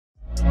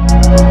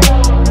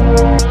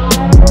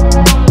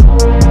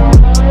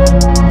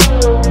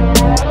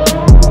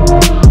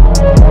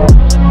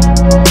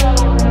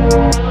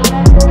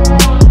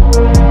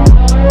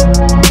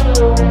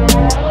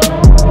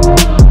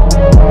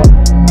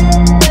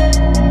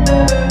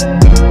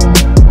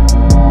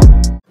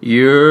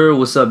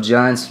What's up,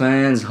 Giants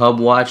fans, Hub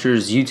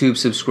watchers, YouTube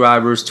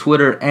subscribers,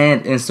 Twitter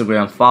and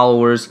Instagram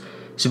followers?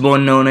 It's your boy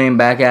Noname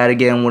back at it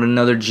again with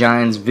another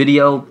Giants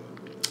video.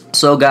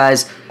 So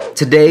guys,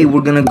 today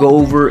we're gonna go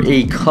over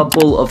a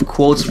couple of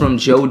quotes from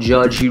Joe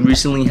Judge. He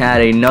recently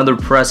had another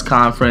press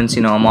conference.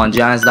 I'm on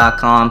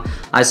Giants.com.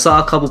 I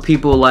saw a couple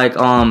people like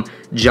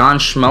John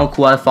Schmelk,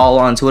 who I follow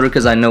on Twitter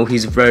because I know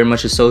he's very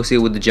much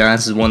associated with the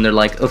Giants, is one of their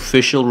like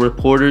official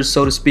reporters,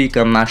 so to speak.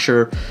 I'm not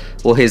sure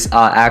what his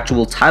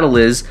actual title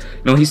is.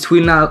 He's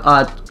tweeting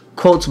out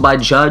quotes by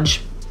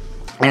Judge,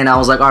 and I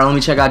was like, all right, let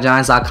me check out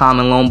Giants.com,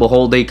 and lo and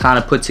behold, they kind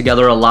of put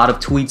together a lot of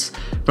tweets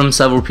from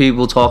several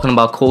people talking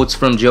about quotes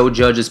from Joe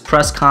Judge's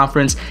press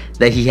conference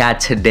that he had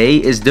today.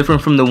 Is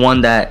different from the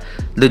one that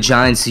the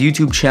Giants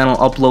YouTube channel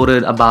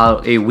uploaded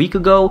about a week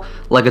ago,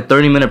 like a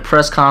 30-minute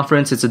press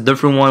conference. It's a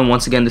different one.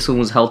 Once again, this one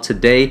was held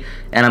today,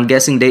 and I'm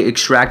guessing they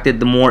extracted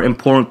the more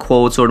important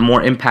quotes or the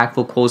more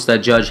impactful quotes that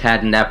Judge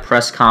had in that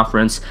press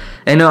conference.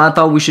 And I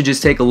thought we should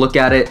just take a look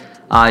at it.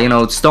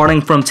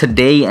 Starting from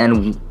today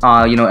and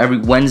every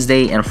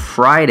Wednesday and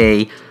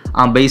Friday,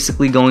 I'm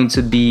basically going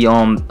to be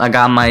I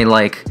got my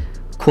like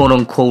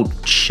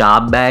quote-unquote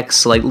job back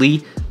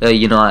slightly.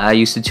 I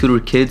used to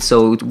tutor kids,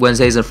 so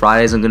Wednesdays and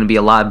Fridays I'm going to be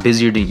a lot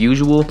busier than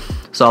usual.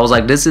 So I was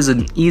like, this is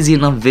an easy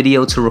enough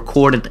video to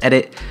record and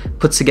edit,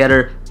 put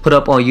together, put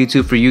up on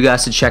YouTube for you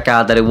guys to check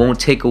out, that it won't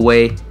take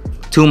away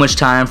too much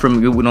time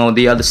from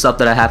the other stuff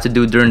that I have to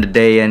do during the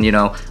day, and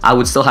I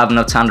would still have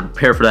enough time to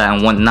prepare for that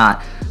and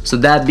whatnot. So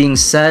that being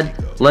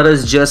said, let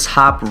us just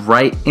hop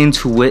right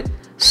into it.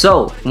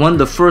 So one of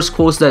the first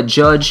quotes that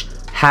Judge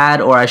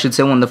had, or I should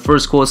say one of the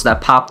first quotes that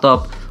popped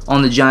up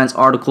on the Giants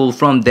article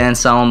from Dan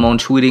Salomon,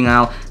 tweeting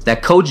out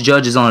that Coach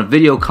Judge is on a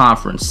video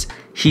conference.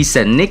 He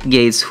said Nick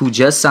Gates, who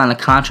just signed a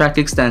contract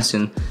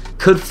extension,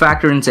 could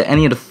factor into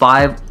any of the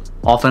 5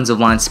 offensive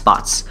line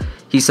spots.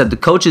 He said the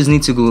coaches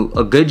need to do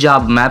a good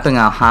job of mapping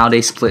out how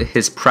they split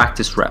his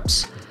practice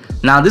reps.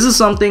 Now, this is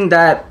something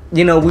that,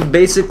 we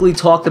basically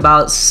talked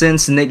about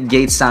since Nick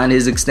Gates signed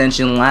his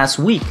extension last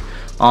week.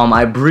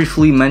 I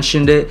briefly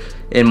mentioned it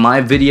in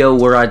my video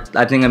where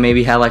I think I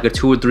maybe had like a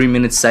 2 or 3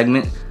 minute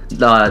segment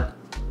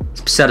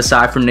set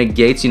aside for Nick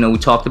Gates. We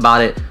talked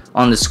about it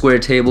on the square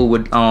table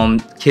with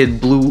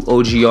Kid Blue,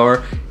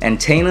 OGR, and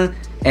Tana.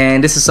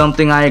 And this is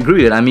something I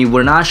agree with. I mean,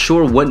 we're not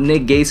sure what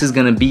Nick Gates is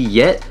going to be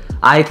yet.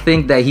 I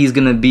think that he's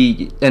going to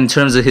be, in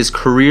terms of his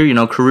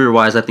career,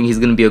 career-wise, I think he's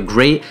going to be a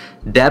great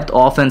depth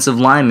offensive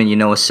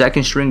lineman, a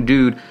second-string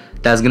dude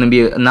that's going to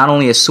be not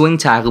only a swing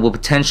tackle, but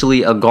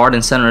potentially a guard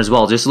and center as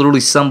well. Just literally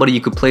somebody you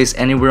could place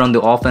anywhere on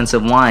the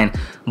offensive line.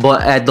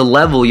 But at the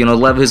level, the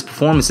level of his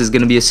performance is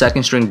going to be a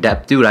second-string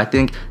depth dude. I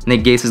think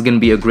Nick Gates is going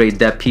to be a great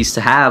depth piece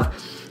to have.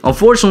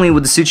 Unfortunately,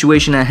 with the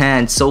situation at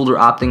hand, Solder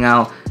opting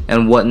out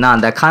and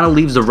whatnot, that kind of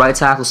leaves the right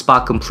tackle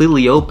spot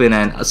completely open,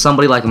 and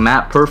somebody like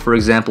Matt Peart, for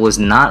example, is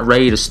not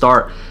ready to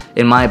start,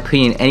 in my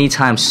opinion,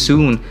 anytime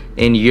soon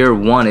in year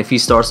 1. If he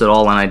starts at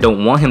all, and I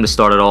don't want him to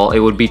start at all, it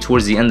would be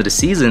towards the end of the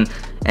season.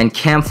 And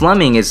Cam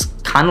Fleming is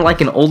kind of like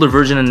an older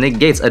version of Nick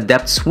Gates, a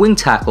depth swing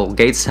tackle.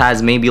 Gates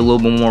has maybe a little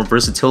bit more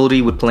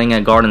versatility with playing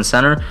at guard and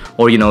center,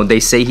 or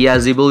they say he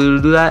has the ability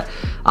to do that.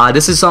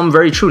 This is something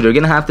very true. They're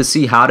going to have to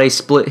see how they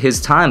split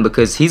his time,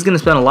 because he's going to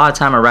spend a lot of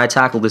time at right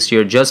tackle this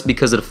year, just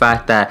because of the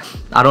fact that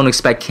I don't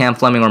expect Cam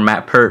Fleming or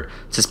Matt Peart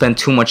to spend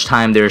too much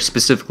time there,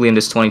 specifically in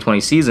this 2020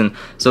 season.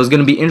 So it's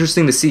going to be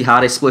interesting to see how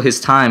they split his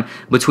time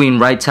between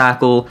right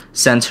tackle,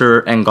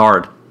 center, and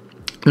guard.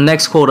 The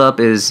next quote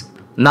up is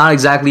not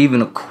exactly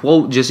even a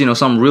quote, just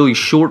something really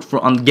short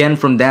again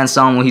from Dan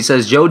Salomon. He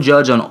says Joe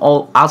Judge on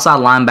outside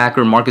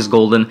linebacker Marcus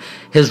Golden,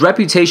 his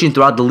reputation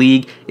throughout the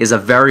league is a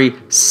very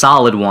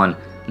solid one.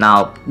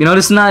 Now,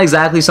 this is not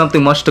exactly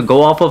something much to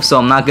go off of, so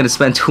I'm not going to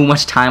spend too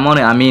much time on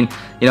it. I mean,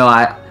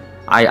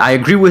 I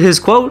agree with his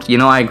quote.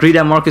 I agree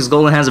that Marcus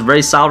Golden has a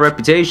very solid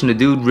reputation. The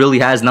dude really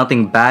has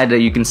nothing bad that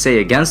you can say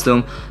against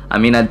him. I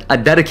mean, I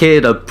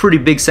dedicated a pretty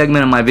big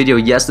segment of my video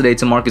yesterday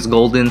to Marcus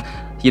Golden,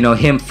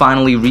 him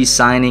finally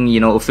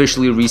re-signing,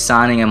 officially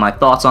re-signing, and my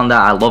thoughts on that.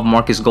 I love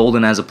Marcus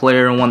Golden as a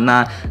player and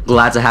whatnot.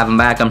 Glad to have him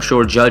back. I'm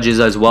sure Judge is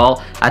as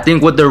well. I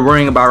think what they're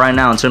worrying about right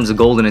now in terms of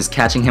Golden is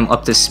catching him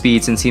up to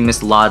speed, since he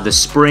missed a lot of the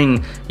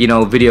spring,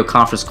 video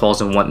conference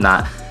calls and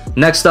whatnot.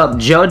 Next up,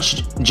 Joe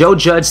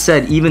Judge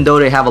said even though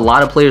they have a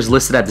lot of players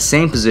listed at the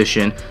same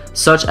position,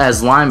 such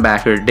as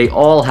linebacker, they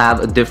all have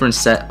a different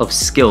set of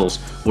skills.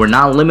 We're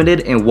not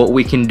limited in what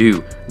we can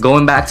do.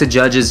 Going back to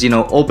Judge's,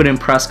 opening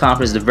press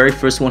conference, the very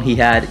first one he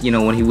had,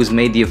 when he was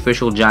made the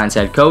official Giants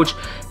head coach,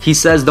 he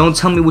says, don't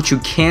tell me what you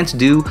can't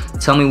do,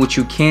 tell me what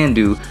you can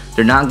do.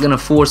 They're not going to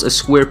force a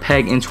square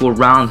peg into a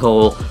round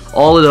hole.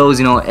 All of those,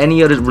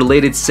 any other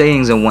related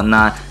sayings and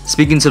whatnot,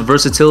 speaking to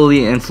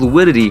versatility and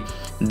fluidity,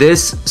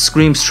 this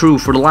screams true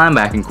for the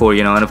linebacking core,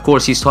 and of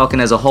course he's talking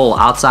as a whole,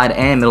 outside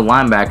and middle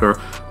linebacker.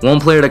 One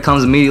player that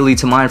comes immediately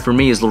to mind for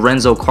me is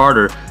Lorenzo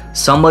Carter,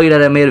 somebody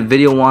that I made a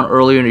video on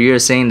earlier in the year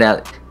saying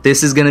that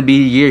this is going to be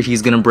the year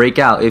he's going to break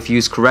out if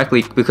used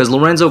correctly, because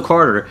Lorenzo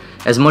Carter,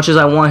 as much as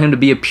I want him to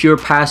be a pure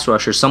pass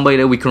rusher, somebody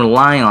that we can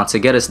rely on to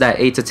get us that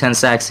 8 to 10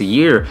 sacks a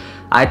year,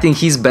 I think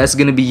he's best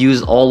going to be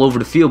used all over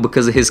the field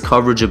because of his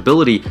coverage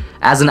ability.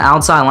 As an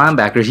outside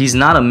linebacker, he's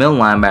not a middle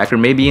linebacker.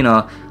 Maybe in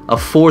a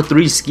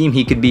 4-3 scheme,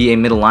 he could be a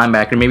middle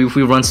linebacker. Maybe if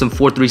we run some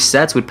 4-3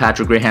 sets with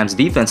Patrick Graham's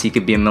defense, he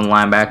could be a middle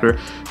linebacker.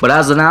 But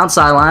as an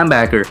outside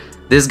linebacker,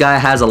 this guy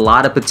has a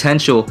lot of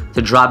potential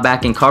to drop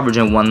back in coverage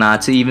and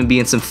whatnot, to even be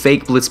in some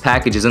fake blitz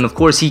packages. And of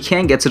course, he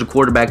can get to the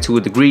quarterback to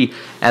a degree,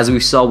 as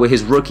we saw with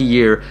his rookie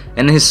year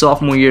and in his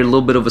sophomore year, a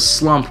little bit of a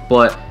slump.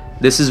 But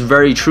this is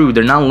very true.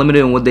 They're not limited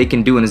in what they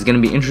can do, and it's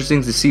going to be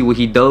interesting to see what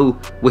he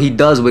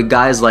does with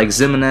guys like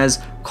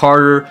Zimenez,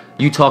 Carter.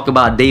 You talk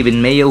about David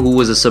Mayo, who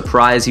was a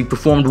surprise. He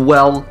performed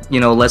well.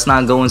 Let's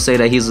not go and say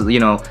that he's,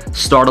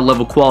 starter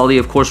level quality.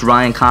 Of course,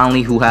 Ryan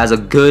Conley, who has a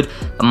good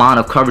amount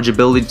of coverage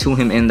ability to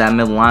him in that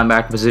middle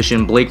linebacker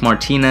position. Blake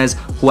Martinez,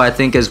 who I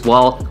think as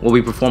well will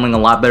be performing a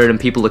lot better than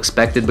people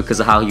expected because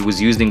of how he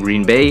was used in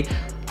Green Bay.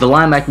 The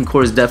linebacking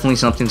core is definitely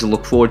something to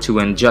look forward to,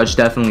 and Judge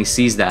definitely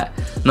sees that.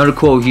 Another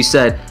quote, he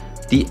said,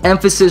 "The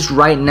emphasis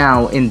right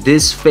now in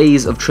this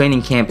phase of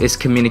training camp is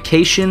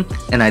communication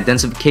and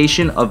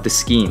identification of the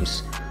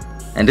schemes."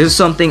 And this is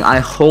something I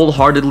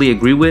wholeheartedly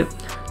agree with.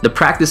 The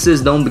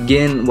practices don't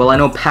begin, well, I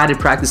know padded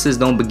practices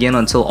don't begin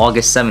until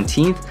August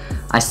 17th.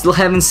 I still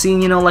haven't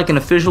seen, like an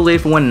official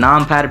date for when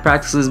non-padded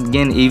practices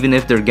begin, even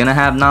if they're gonna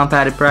have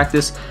non-padded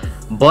practice.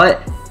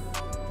 But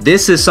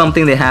this is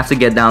something they have to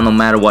get down no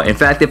matter what. In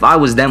fact, if I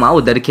was them, I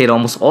would dedicate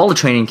almost all the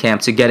training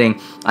camp to getting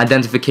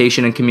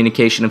identification and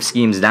communication of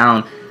schemes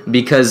down,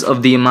 because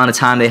of the amount of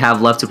time they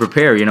have left to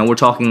prepare. We're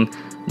talking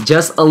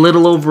just a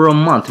little over a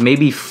month,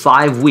 maybe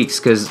 5 weeks,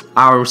 because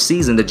our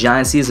season, the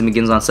Giants season,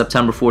 begins on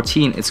September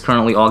 14th. It's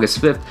currently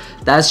August 5th.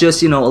 That's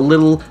just, a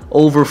little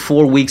over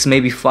 4 weeks,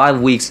 maybe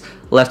 5 weeks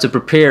left to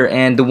prepare.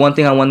 And the one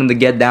thing I want them to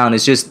get down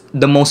is just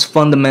the most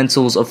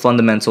fundamentals of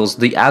fundamentals,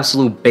 the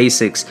absolute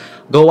basics.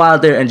 Go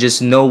out there and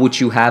just know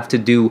what you have to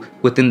do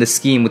within the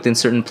scheme, within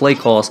certain play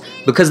calls,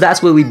 because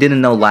that's what we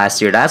didn't know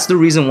last year. That's the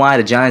reason why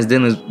the Giants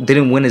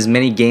didn't win as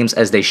many games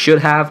as they should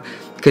have,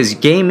 because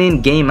game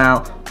in, game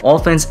out,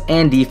 offense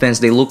and defense,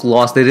 they look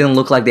lost. They didn't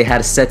look like they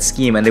had a set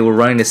scheme, and they were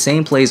running the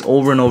same plays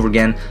over and over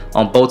again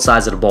on both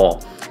sides of the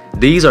ball.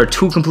 These are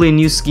two completely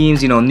new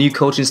schemes, new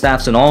coaching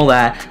staffs and all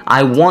that.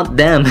 I want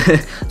them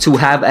to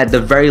have at the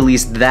very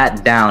least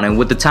that down. And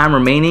with the time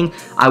remaining,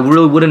 I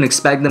really wouldn't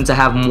expect them to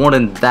have more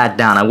than that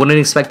down. I wouldn't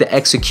expect the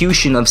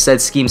execution of said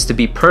schemes to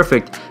be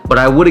perfect, but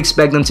I would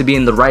expect them to be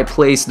in the right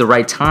place, the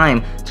right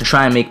time, to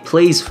try and make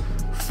plays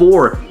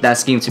for that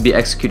scheme to be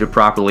executed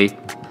properly.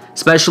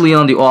 Especially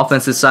on the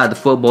offensive side of the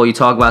football, you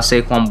talk about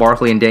Saquon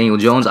Barkley and Daniel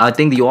Jones. I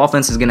think the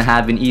offense is going to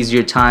have an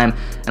easier time,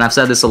 and I've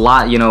said this a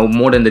lot,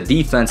 more than the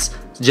defense,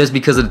 just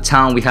because of the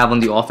talent we have on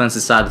the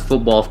offensive side of the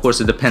football. Of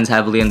course, it depends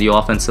heavily on the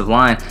offensive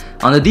line.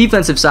 On the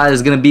defensive side,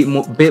 it's going to be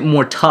a bit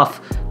more tough,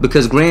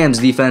 because Graham's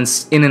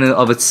defense in and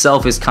of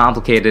itself is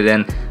complicated,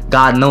 and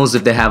God knows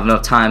if they have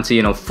enough time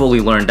to, fully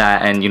learn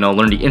that and,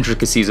 learn the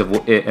intricacies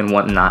of it and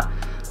whatnot.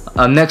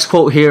 Next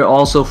quote here,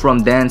 also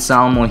from Dan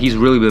Salomon. He's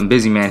really been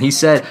busy, man. He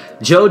said,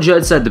 "Joe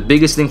Judge said the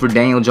biggest thing for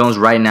Daniel Jones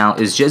right now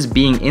is just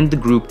being in the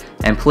group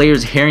and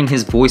players hearing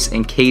his voice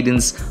and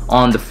cadence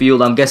on the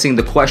field." I'm guessing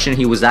the question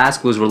he was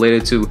asked was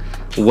related to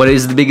what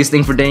is the biggest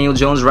thing for Daniel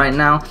Jones right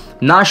now.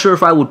 Not sure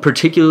if I would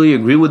particularly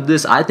agree with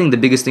this. I think the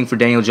biggest thing for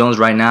Daniel Jones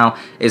right now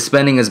is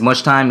spending as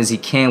much time as he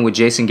can with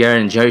Jason Garrett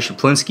and Jerry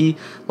Shaplinski.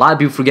 A lot of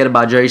people forget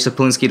about Jerry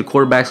Shaplinski, the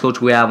quarterbacks coach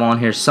we have on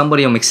here.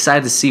 Somebody I'm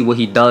excited to see what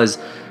he does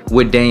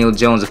with Daniel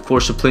Jones. Of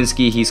course,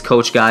 Shaplinski, he's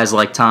coached guys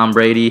like Tom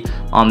Brady.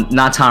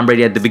 Not Tom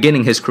Brady at the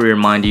beginning of his career,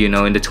 mind you,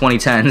 in the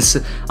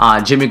 2010s.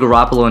 Jimmy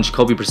Garoppolo and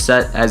Jacoby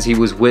Brissett, as he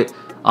was with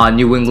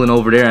New England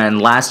over there.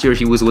 And last year,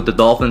 he was with the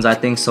Dolphins, I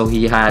think. So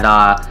he had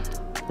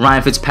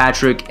Ryan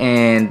Fitzpatrick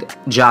and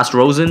Josh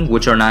Rosen,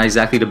 which are not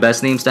exactly the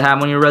best names to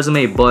have on your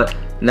resume. But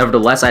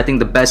nevertheless, I think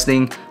the best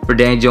thing for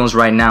Daniel Jones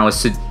right now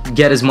is to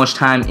get as much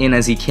time in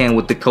as he can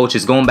with the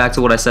coaches. Going back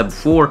to what I said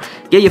before,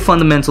 get your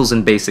fundamentals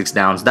and basics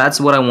down. That's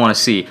what I want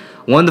to see.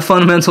 One of the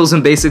fundamentals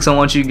and basics I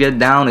want you to get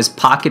down is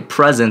pocket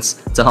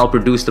presence to help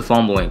reduce the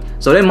fumbling.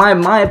 So in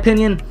my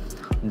opinion,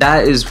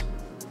 that is,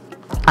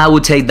 I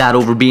would take that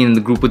over being in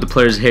the group with the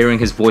players, hearing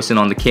his voice and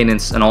on the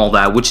cadence and all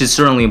that, which is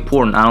certainly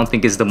important. I don't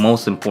think it's the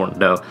most important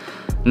though.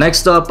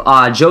 Next up,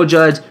 Joe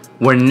Judge,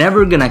 "We're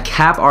never gonna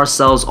cap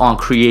ourselves on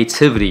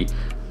creativity."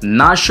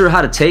 Not sure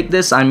how to take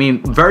this. I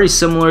mean, very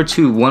similar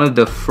to one of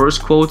the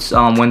first quotes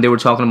when they were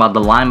talking about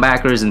the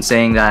linebackers and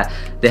saying that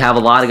they have a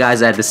lot of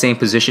guys at the same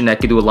position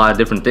that can do a lot of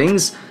different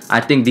things. I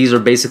think these are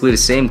basically the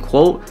same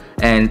quote.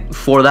 And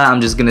for that,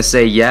 I'm just going to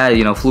say,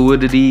 yeah,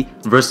 fluidity,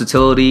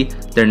 versatility.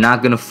 They're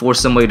not going to force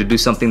somebody to do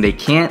something they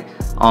can't.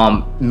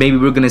 Maybe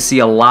we're going to see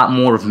a lot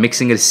more of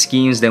mixing of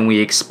schemes than we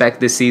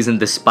expect this season,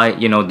 despite,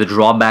 the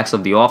drawbacks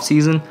of the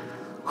offseason.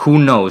 Who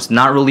knows?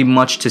 Not really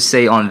much to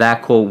say on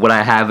that quote, what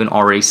I haven't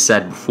already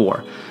said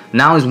before.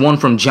 Now is one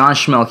from John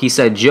Schmelk. He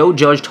said, Joe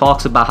Judge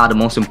talks about how the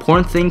most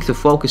important thing to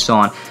focus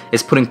on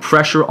is putting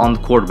pressure on the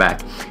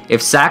quarterback.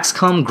 If sacks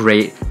come,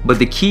 great, but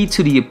the key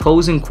to the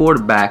opposing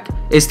quarterback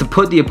is to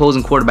put the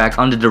opposing quarterback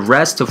under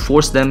duress to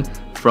force them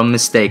from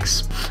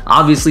mistakes.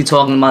 Obviously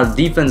talking about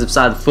the defensive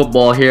side of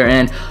football here,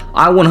 and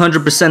I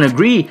 100%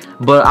 agree,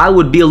 but I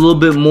would be a little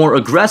bit more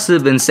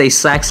aggressive and say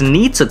sacks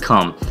need to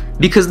come,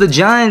 because the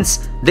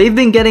Giants, they've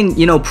been getting,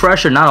 you know,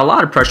 pressure, not a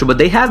lot of pressure, but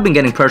they have been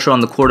getting pressure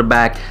on the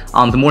quarterback.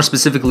 More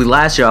specifically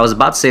last year, I was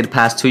about to say the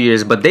past 2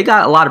 years, but they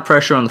got a lot of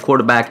pressure on the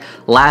quarterback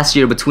last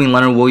year between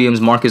Leonard Williams,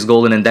 Marcus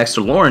Golden, and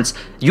Dexter Lawrence.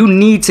 You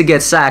need to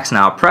get sacks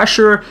now.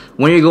 Pressure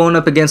when you're going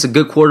up against a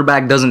good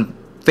quarterback doesn't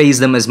phase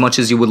them as much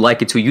as you would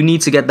like it to. You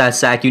need to get that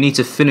sack. You need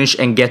to finish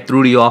and get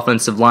through the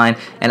offensive line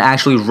and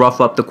actually rough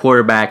up the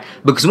quarterback,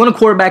 because when a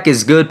quarterback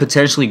is good,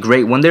 potentially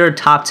great, when they're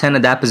top 10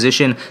 at that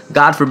position,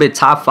 God forbid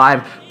top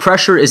 5,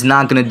 pressure is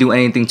not going to do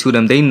anything to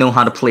them. They know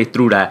how to play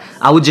through that.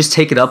 I would just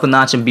take it up a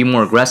notch and be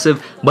more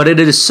aggressive, but it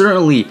is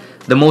certainly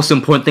the most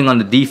important thing on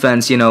the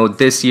defense, you know,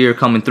 this year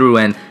coming through,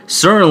 and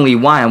certainly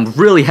why I'm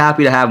really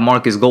happy to have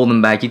Marcus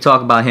Golden back. You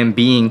talk about him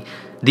being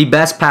the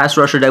best pass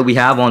rusher that we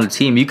have on the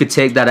team. You could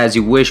take that as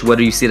you wish,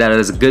 whether you see that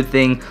as a good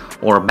thing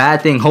or a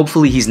bad thing.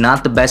 Hopefully he's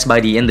not the best by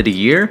the end of the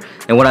year.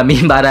 And what I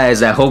mean by that is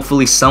that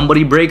hopefully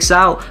somebody breaks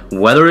out,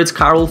 whether it's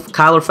Kyler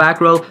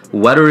Fackrell,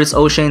 whether it's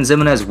O'Shane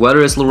Ximines,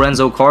 whether it's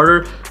Lorenzo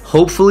Carter.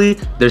 Hopefully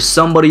there's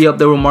somebody up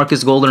there with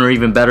Marcus Golden or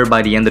even better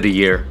by the end of the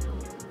year.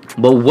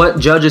 But what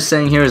Judge is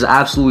saying here is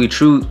absolutely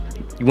true.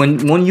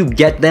 When you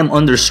get them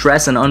under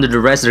stress and under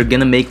duress, they're going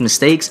to make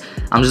mistakes.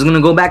 I'm just going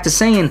to go back to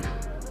saying,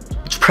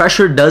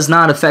 pressure does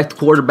not affect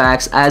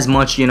quarterbacks as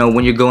much, you know,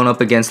 when you're going up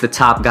against the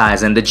top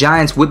guys. And the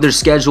Giants, with their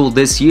schedule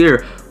this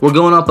year, we're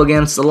going up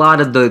against a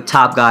lot of the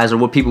top guys, or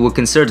what people would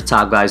consider the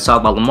top guys.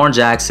 Talk about Lamar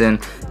Jackson,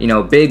 you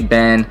know, Big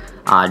Ben,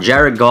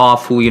 Jared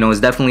Goff, who, you know,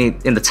 is definitely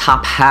in the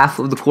top half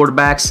of the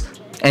quarterbacks.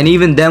 And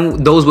even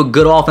then, those with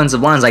good offensive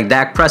lines like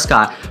Dak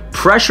Prescott.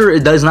 Pressure,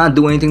 it does not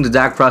do anything to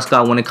Dak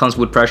Prescott when it comes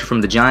with pressure from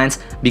the Giants,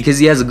 because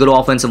he has a good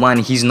offensive line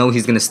and he's going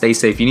to stay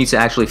safe. You need to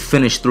actually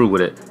finish through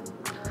with it.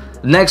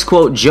 Next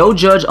quote, Joe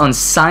Judge on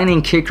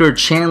signing kicker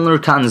Chandler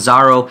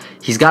Catanzaro.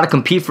 He's got to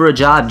compete for a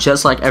job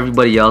just like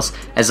everybody else.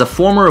 As a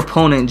former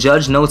opponent,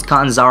 Judge notes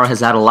Catanzaro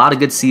has had a lot of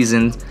good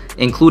seasons,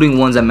 including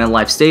ones at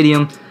MetLife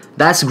Stadium.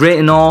 That's great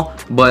and all,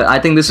 but I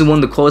think this is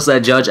one of the quotes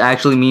that Judge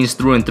actually means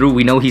through and through.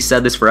 We know he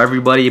said this for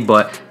everybody,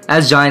 but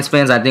as Giants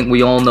fans, I think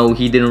we all know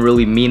he didn't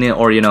really mean it,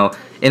 or, you know,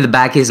 in the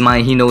back of his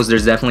mind, he knows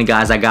there's definitely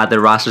guys that got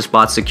their roster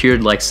spots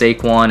secured, like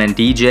Saquon and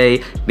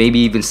DJ, maybe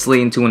even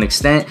Slayton to an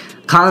extent.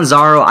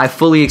 Catanzaro, I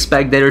fully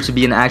expect there to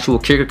be an actual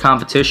kicker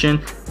competition.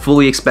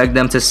 Fully expect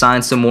them to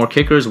sign some more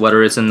kickers,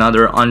 whether it's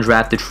another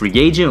undrafted free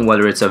agent,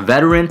 whether it's a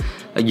veteran.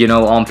 You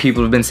know,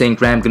 people have been saying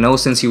Graham Gano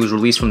since he was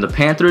released from the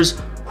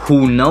Panthers.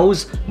 Who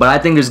knows? But I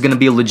think there's going to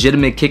be a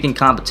legitimate kicking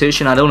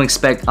competition. I don't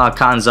expect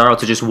Catanzaro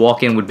to just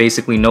walk in with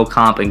basically no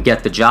comp and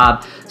get the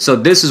job. So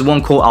this is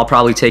one quote I'll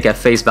probably take at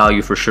face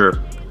value for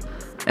sure.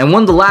 And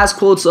one of the last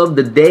quotes of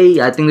the day,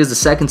 I think this is the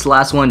second to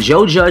last one.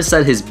 Joe Judge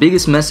said his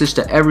biggest message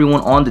to everyone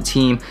on the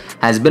team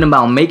has been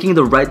about making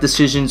the right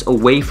decisions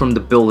away from the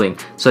building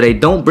so they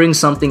don't bring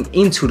something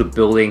into the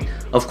building.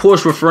 Of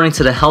course, referring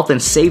to the health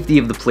and safety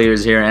of the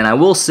players here. And I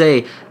will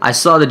say, I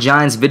saw the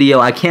Giants video.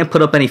 I can't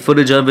put up any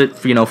footage of it,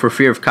 for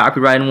fear of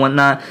copyright and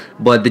whatnot.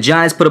 But the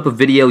Giants put up a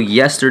video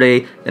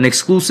yesterday, an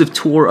exclusive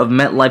tour of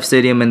MetLife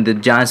Stadium and the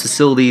Giants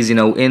facilities, you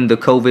know, in the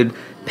COVID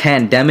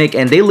pandemic,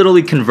 and they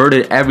literally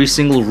converted every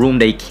single room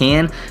they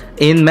can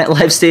in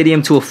MetLife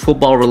Stadium to a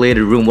football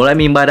related room. What I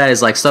mean by that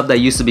is like stuff that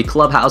used to be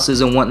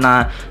clubhouses and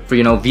whatnot for,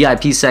 you know,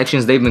 VIP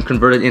sections, they've been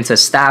converted into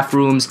staff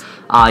rooms.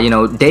 You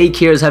know,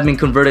 daycares have been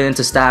converted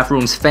into staff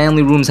rooms,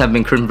 family rooms have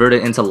been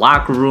converted into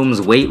locker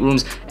rooms, weight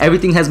rooms.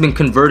 Everything has been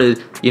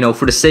converted, you know,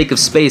 for the sake of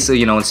space,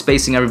 you know, and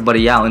spacing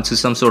everybody out into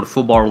some sort of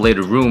football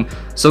related room.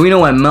 So we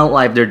know at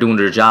MetLife they're doing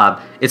their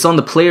job. It's on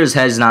the players'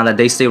 heads now that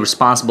they stay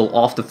responsible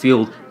off the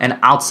field and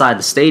outside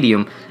the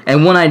stadium.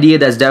 And one idea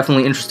that's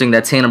definitely interesting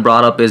that Tana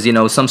brought up is, you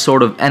know, some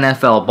sort of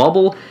NFL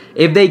bubble.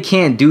 If they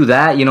can't do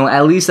that, you know,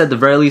 at least at the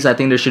very least, I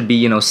think there should be,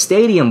 you know,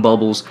 stadium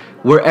bubbles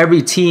where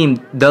every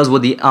team does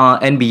what the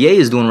NBA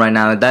is doing right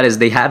now. That is,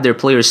 they have their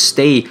players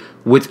stay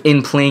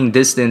within playing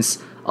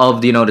distance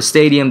of, you know, the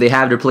stadium. They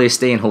have their players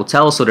stay in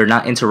hotels so they're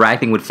not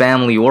interacting with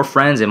family or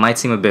friends. It might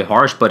seem a bit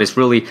harsh, but it's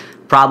really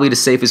probably the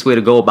safest way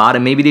to go about it.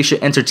 Maybe they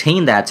should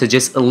entertain that to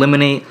just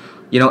eliminate,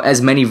 you know,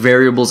 as many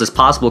variables as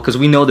possible, because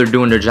we know they're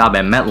doing their job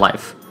at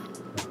MetLife.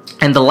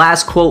 And the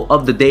last quote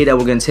of the day that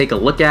we're going to take a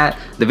look at,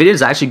 the video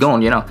is actually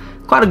going, you know,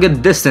 quite a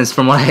good distance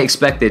from what I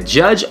expected.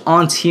 Judge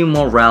on team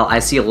morale. I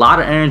see a lot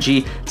of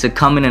energy to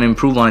come in and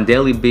improve on a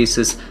daily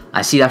basis.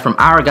 I see that from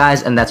our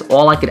guys, and that's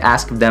all I could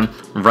ask of them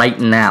right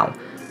now.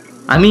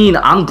 I mean,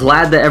 I'm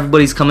glad that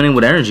everybody's coming in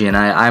with energy, and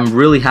I'm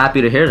really happy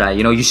to hear that.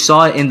 You know, you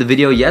saw it in the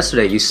video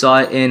yesterday. You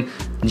saw it in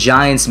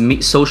Giants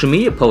social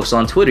media posts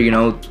on Twitter, you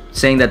know,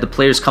 saying that the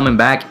players coming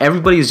back.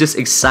 Everybody is just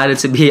excited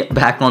to be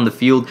back on the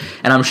field,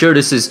 and I'm sure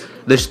this is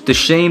the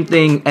same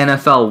thing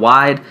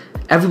NFL-wide.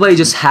 everybody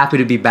just happy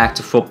to be back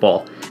to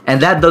football.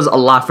 And that does a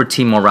lot for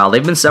team morale.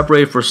 They've been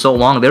separated for so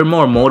long. They're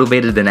more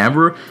motivated than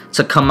ever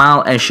to come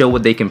out and show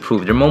what they can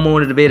prove. They're more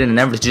motivated than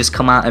ever to just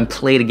come out and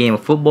play the game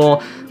of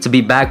football, to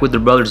be back with their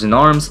brothers in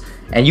arms.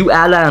 And you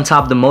add that on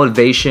top of the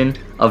motivation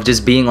of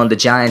just being on the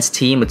Giants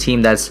team, a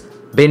team that's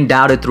been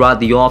doubted throughout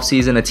the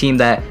offseason, a team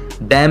that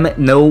they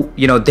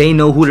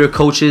know who their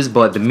coach is,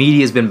 but the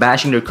media has been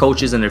bashing their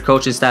coaches and their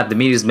coaching staff. The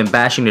media has been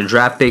bashing their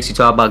draft picks. You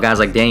talk about guys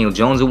like Daniel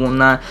Jones and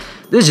whatnot.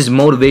 This is just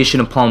motivation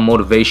upon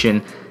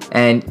motivation.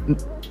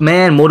 And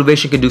man,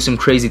 motivation can do some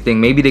crazy thing.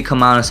 Maybe they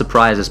come out and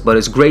surprise us, but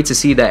it's great to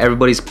see that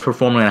everybody's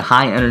performing at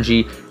high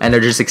energy and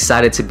they're just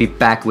excited to be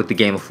back with the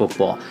game of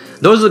football.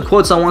 Those are the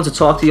quotes I want to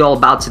talk to y'all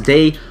about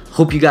today.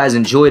 Hope you guys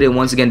enjoyed it.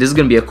 Once again, this is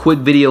going to be a quick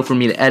video for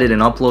me to edit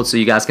and upload so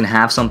you guys can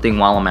have something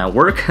while I'm at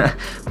work.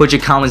 Put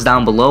your comments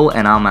down below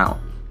and I'm out.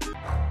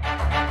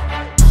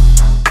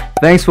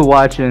 Thanks for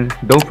watching.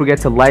 Don't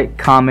forget to like,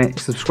 comment,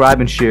 subscribe,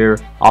 and share.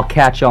 I'll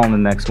catch y'all in the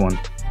next one.